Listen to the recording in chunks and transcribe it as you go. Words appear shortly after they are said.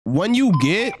when you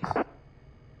get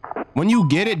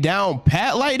it down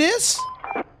pat like this,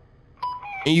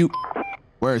 and you,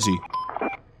 where is he?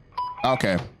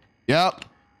 Okay. Yep.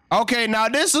 Okay, now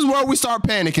this is where we start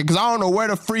panicking because I don't know where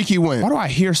the freak he went. Why do I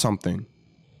hear something?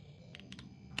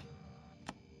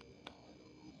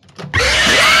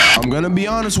 I'm gonna be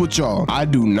honest with y'all. I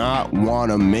do not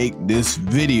want to make this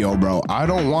video, bro. I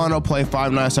don't want to play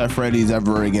Five Nights at Freddy's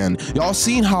ever again. Y'all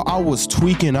seen how I was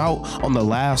tweaking out on the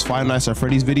last Five Nights at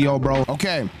Freddy's video, bro?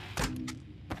 Okay.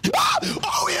 Ah!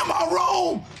 Oh, he's in my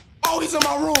room. Oh, he's in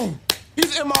my room.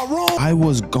 He's in my room. I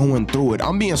was going through it.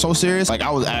 I'm being so serious. Like,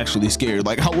 I was actually scared.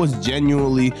 Like, I was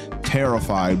genuinely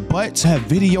terrified. But that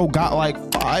video got like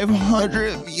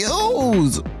 500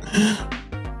 views.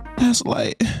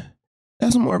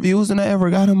 That's more views than I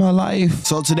ever got in my life.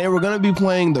 So today we're gonna be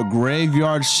playing the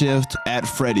Graveyard Shift at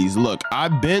Freddy's. Look,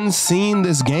 I've been seeing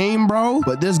this game, bro,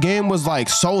 but this game was like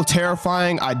so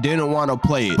terrifying I didn't want to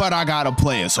play it, but I gotta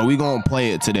play it, so we gonna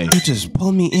play it today. They just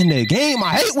put me in the game.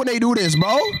 I hate when they do this,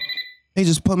 bro. They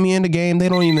just put me in the game. They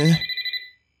don't even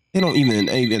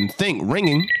think.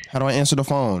 Ringing. How do I answer the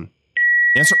phone?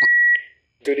 Answer.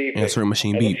 Good evening. Answering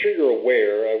machine beep. I'm sure you're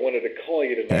aware. I wanted to call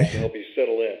you tonight to help you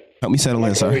settle in. Help me settle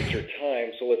in, sir. Waste your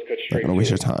time, so let's cut straight to it. Not gonna waste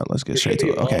your time. Let's get straight to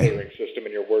it. Okay. Monitoring system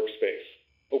in your workspace.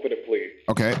 Open it, please.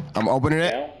 Okay, I'm opening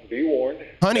it. Now, be warned.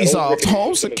 Honey solved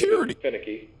home security.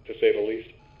 Finicky, to say the least.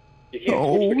 You can't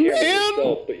Oh, switch the camera man.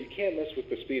 yourself, but you can mess with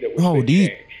the speed at which Oh, they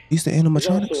change. these the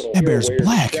animatronics. That bear's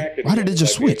black. Why did it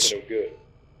just switch?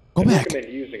 Go back. I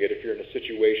recommend using it if you're in a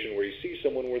situation where you see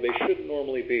someone where they shouldn't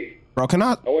normally be. Bro, can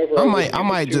I? However, I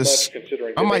might just skip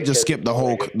the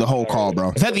whole call,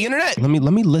 bro. Is that the internet? Let me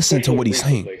listen to what he's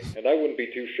saying. And I wouldn't be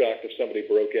too shocked if somebody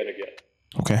broke in again.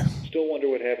 Okay. Still wonder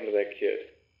what happened to that kid.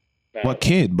 Now, What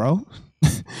kid, bro?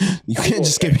 You can't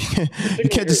just skip. You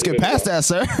can't just skip past that,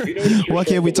 sir. What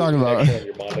kid we talking about? On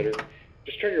your monitor.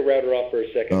 Just turn your router off for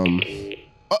a second.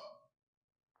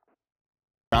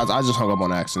 Guys, I just hung up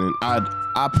on accident.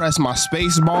 I pressed my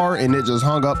space bar and it just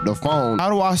hung up the phone. How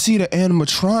do I see the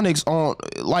animatronics on?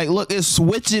 Like, look, it's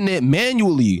switching it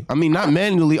manually. I mean, not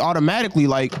manually, automatically.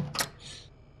 Like,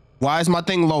 why is my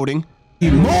thing loading? He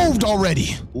moved already.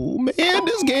 Oh man,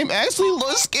 this game actually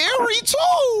looks scary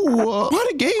too. Why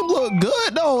the game look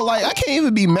good though? Like, I can't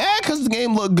even be mad because the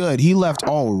game looked good. He left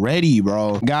already,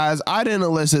 bro. Guys, I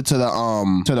didn't listen to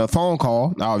the phone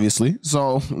call, obviously.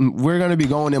 So we're gonna be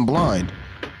going in blind.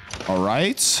 All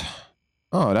right.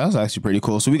 Oh, that was actually pretty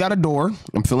cool. So we got a door.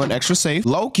 I'm feeling extra safe.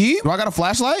 Low-key. Do I got a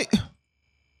flashlight?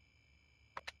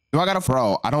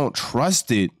 Bro, I don't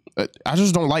trust it. I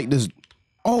just don't like this.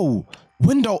 Oh,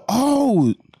 window.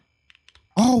 Oh,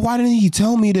 why didn't he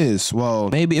tell me this? Well,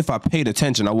 maybe if I paid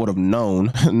attention, I would have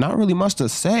known. Not really much to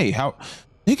say. How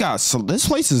they got, this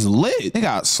place is lit. They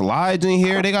got slides in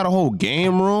here. They got a whole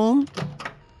game room.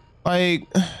 Like,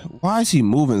 why is he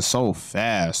moving so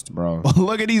fast, bro?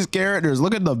 Look at these characters.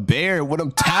 Look at the bear with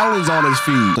them talons on his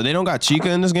feet. So they don't got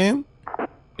Chica in this game?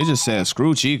 It just says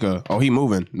screw Chica. Oh, he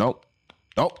moving. Nope.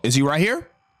 Is he right here?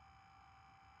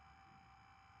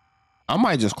 I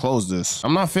might just close this.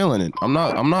 I'm not feeling it. I'm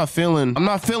not feeling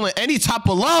any type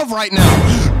of love right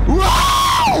now.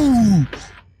 Whoa!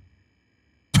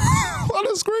 Why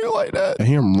did scream like that? I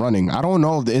hear him running. I don't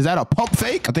know. Is that a pump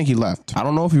fake? I think he left. I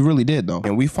don't know if he really did though.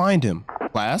 Can we find him?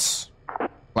 Class?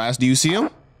 Do you see him?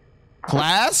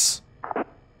 Class?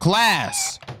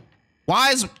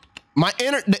 Why is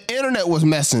the internet was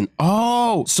messing?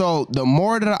 Oh, so the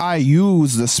more that I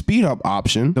use the speed up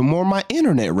option, the more my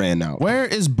internet ran out.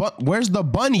 Where's the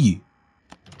bunny?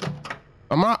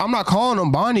 I'm not calling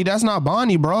him Bonnie. That's not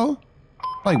Bonnie, bro.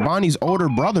 Like Bonnie's older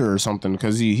brother or something,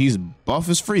 because he's buff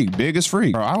as freak, big as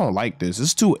freak. Bro, I don't like this.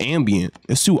 It's too ambient.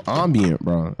 It's too ambient,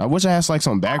 bro. I wish I had like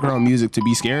some background music to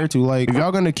be scared to. Like, if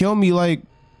y'all gonna kill me, like,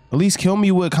 at least kill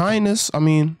me with kindness. I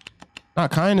mean,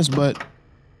 not kindness, but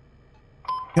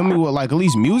kill me with like at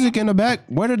least music in the back.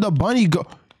 Where did the bunny go?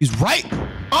 He's right.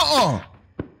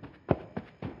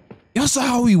 Y'all saw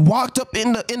how he walked up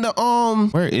in the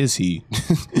where is he?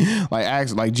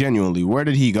 like genuinely, where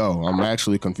did he go? I'm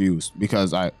actually confused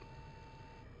because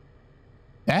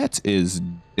that's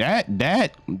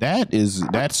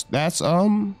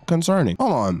concerning.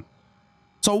 Hold on.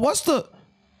 So why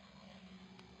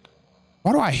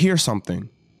do I hear something?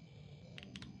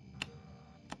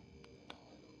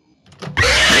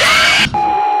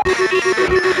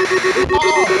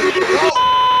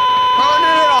 Turn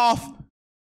it off.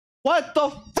 What the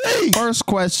freak? First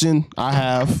question I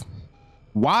have,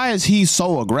 Why is he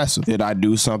so aggressive? Did I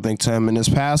do something to him in his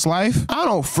past life? I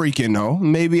don't freaking know.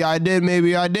 Maybe I did,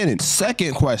 maybe I didn't.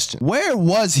 Second question, where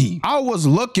was he? I was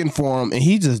looking for him and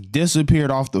he just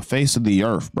disappeared off the face of the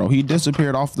earth, bro. He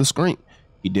disappeared off the screen.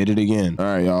 He did it again. All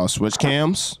right, y'all, switch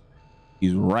cams.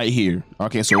 He's right here.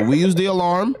 Okay, so we used the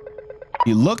alarm.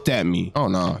 He looked at me. Oh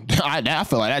no, I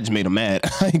feel like that just made him mad.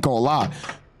 I ain't gonna lie.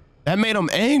 That made him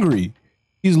angry.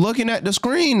 He's looking at the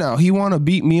screen now. He wanna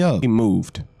beat me up. He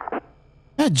moved.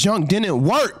 That junk didn't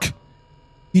work.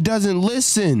 He doesn't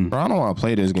listen. Bro, I don't want to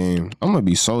play this game. I'm gonna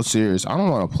be so serious. I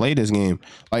don't want to play this game.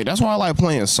 Like, that's why I like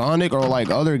playing Sonic or like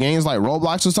other games like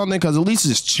Roblox or something, because at least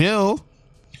it's chill.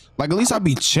 Like, at least I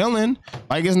be chilling.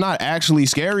 Like, it's not actually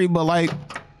scary, but like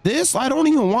this, I don't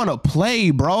even want to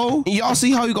play, bro. Y'all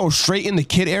see how he goes straight in the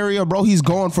kid area, bro? He's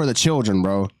going for the children,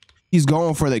 bro. He's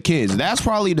going for the kids. That's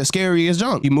probably the scariest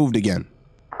junk. He moved again.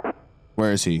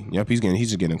 Where is he? Yep, he's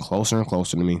just getting closer and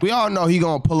closer to me. We all know he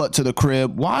gonna pull up to the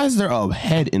crib. Why is there a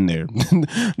head in there?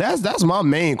 that's my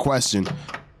main question.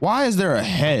 Why is there a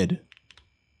head?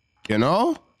 You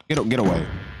know? Get away.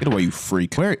 Get away, you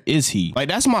freak. Where is he? Like,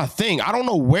 that's my thing. I don't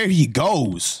know where he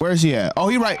goes. Where's he at? Oh,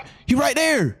 he right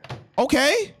there.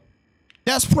 Okay.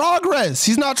 That's progress.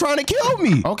 He's not trying to kill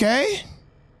me. Okay.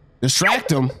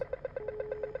 Distract him.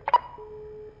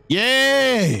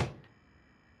 Yay.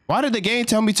 Why did the game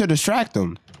tell me to distract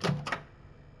him?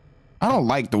 I don't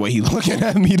like the way he looking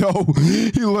at me though.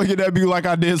 He looking at me like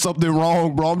I did something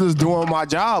wrong, bro. I'm just doing my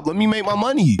job. Let me make my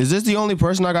money. Is this the only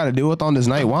person I got to deal with on this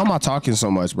night? Why am I talking so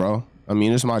much, bro? I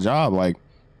mean, it's my job. Like,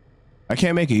 I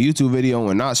can't make a YouTube video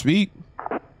and not speak.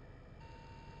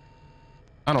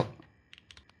 I don't.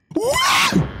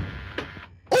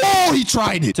 Oh, he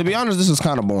tried it. To be honest, this is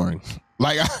kind of boring.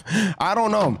 Like, I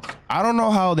don't know. I don't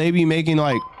know how they be making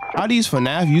like. How these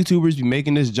FNAF YouTubers be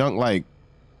making this junk like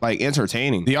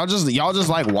entertaining? Y'all just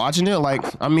like watching it? Like,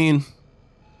 I mean,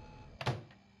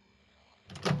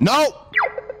 no.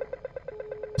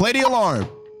 Play the alarm.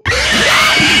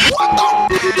 What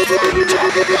the?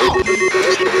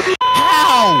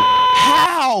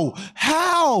 How?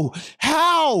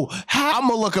 I'm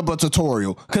gonna look up a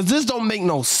tutorial because this don't make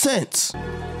no sense.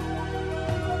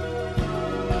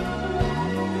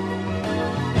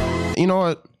 You know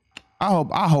what? I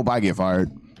hope I get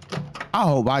fired. I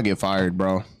hope I get fired,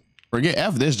 bro. Forget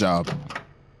F this job.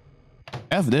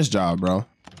 F this job, bro.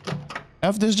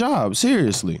 F this job.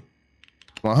 Seriously.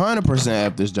 100%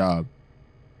 F this job.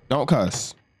 Don't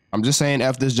cuss. I'm just saying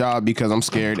F this job because I'm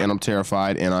scared and I'm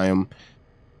terrified and I am.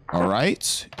 All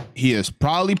right. He is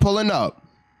probably pulling up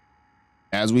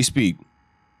as we speak.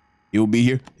 He'll be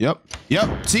here. Yep.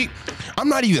 See, I'm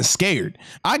not even scared.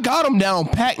 I got him down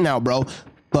packed now, bro.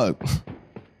 Look.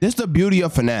 This is the beauty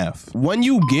of FNAF. When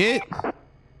you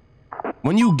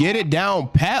get it down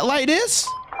pat like this,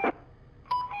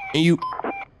 and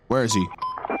where is he?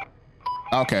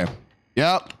 Okay.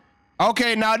 Yep.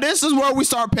 Okay, now this is where we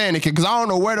start panicking because I don't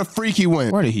know where the freak he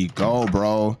went. Where did he go,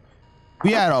 bro?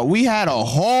 We had a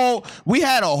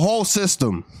whole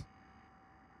system.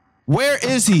 Where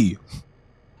is he?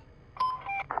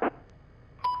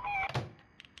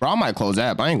 Bro, I might close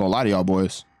that. I ain't gonna lie to y'all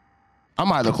boys. I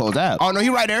might have to close that. Oh no, he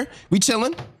right there. We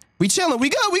chilling. We good.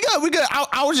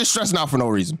 I was just stressing out for no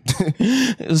reason.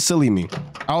 It was silly me.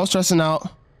 I was stressing out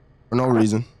for no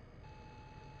reason.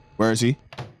 Where is he?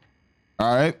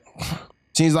 All right.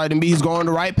 Seems like to me he's going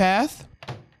the right path.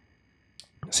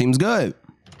 Seems good.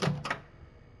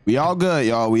 We all good,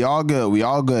 y'all. We all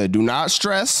good. Do not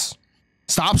stress.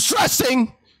 Stop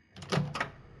stressing.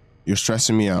 You're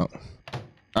stressing me out.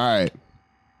 All right.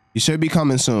 You should be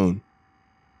coming soon.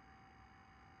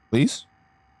 Please.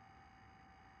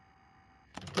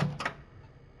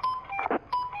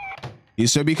 You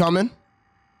should be coming.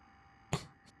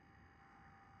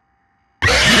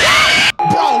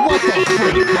 Bro, what the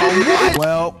frick, bro?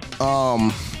 What?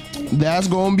 Well, that's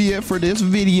gonna be it for this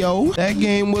video. That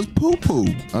game was poo-poo.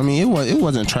 I mean, it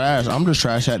wasn't trash. I'm just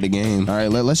trash at the game. All right,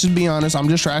 let's just be honest. I'm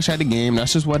just trash at the game.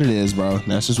 That's just what it is, bro.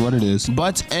 That's just what it is.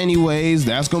 But anyways,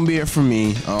 that's gonna be it for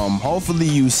me. Hopefully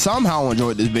you somehow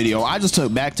enjoyed this video. I just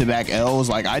took back-to-back L's.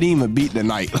 Like, I didn't even beat the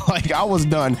night. Like, I was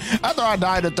done. After I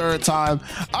died the third time,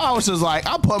 I was just like,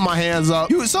 I put my hands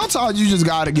up. Sometimes you just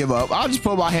gotta give up. I just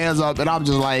put my hands up and I'm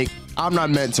just like, I'm not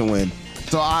meant to win.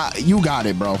 So you got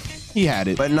it, bro. He had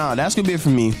it. But nah, that's gonna be it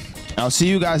for me. I'll see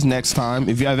you guys next time.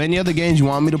 If you have any other games you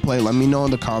want me to play, let me know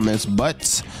in the comments.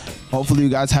 But hopefully you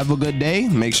guys have a good day.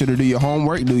 Make sure to do your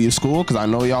homework, do your school, because I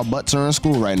know y'all butts are in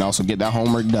school right now, so get that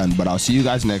homework done. But I'll see you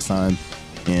guys next time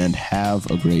and have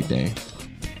a great day.